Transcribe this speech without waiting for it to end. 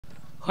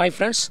Hi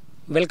friends,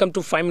 welcome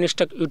to 5 Minutes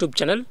Tech YouTube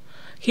channel.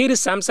 Here is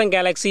Samsung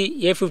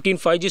Galaxy A15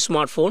 5G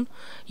smartphone.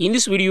 In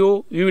this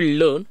video, we will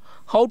learn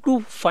how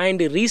to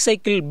find a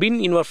recycle bin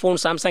in your phone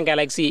Samsung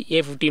Galaxy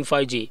A15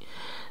 5G.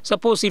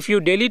 Suppose if you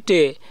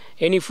delete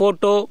any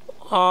photo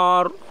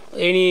or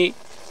any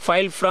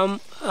file from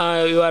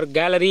your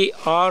gallery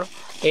or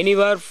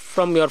anywhere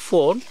from your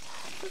phone,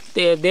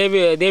 they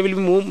will be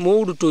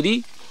moved to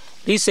the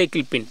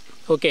recycle bin.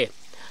 Okay.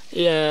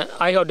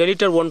 I have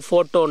deleted one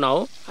photo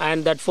now,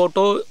 and that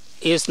photo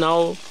is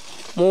now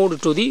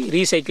moved to the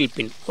recycle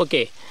bin.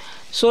 Okay,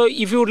 so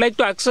if you would like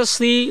to access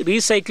the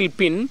recycle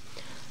bin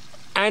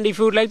and if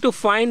you would like to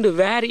find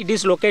where it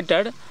is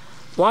located,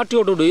 what you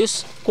have to do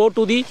is go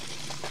to the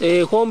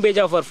home page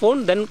of our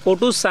phone, then go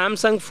to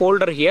Samsung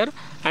folder here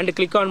and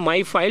click on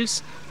my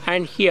files,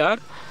 and here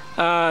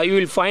you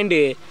will find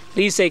a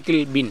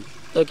recycle bin.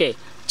 Okay,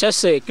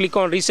 just click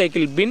on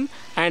recycle bin,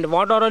 and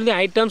what are all the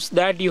items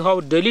that you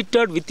have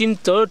deleted within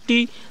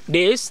 30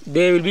 days,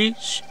 they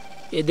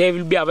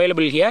will be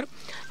available here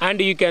and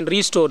you can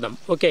restore them.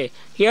 Okay,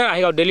 here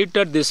I have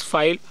deleted this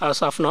file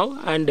as of now,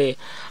 and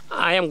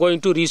I am going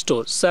to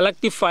restore.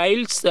 Select the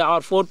files or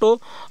photo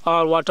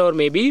or whatever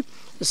may be,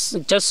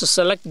 just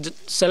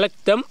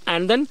select them,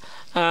 and then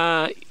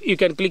you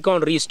can click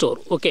on restore.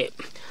 Okay,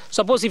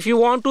 suppose if you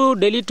want to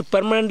delete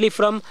permanently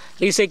from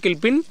recycle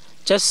bin,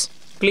 just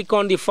click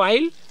on the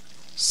file,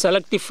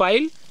 select the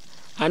file,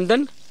 and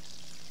then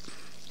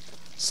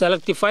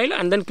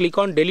click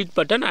on delete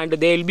button, and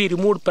they will be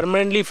removed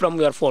permanently from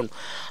your phone.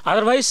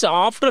 Otherwise,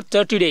 after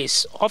 30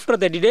 days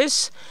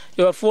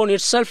your phone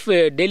itself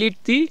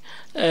delete the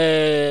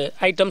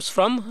items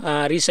from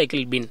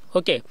recycle bin.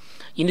 Okay,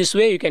 in this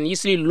way you can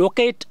easily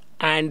locate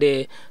and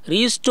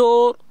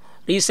restore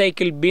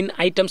recycle bin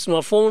items in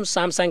your phone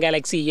Samsung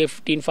Galaxy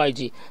A15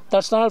 5G.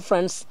 That's all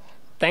friends.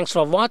 Thanks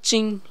for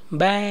watching.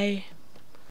 Bye.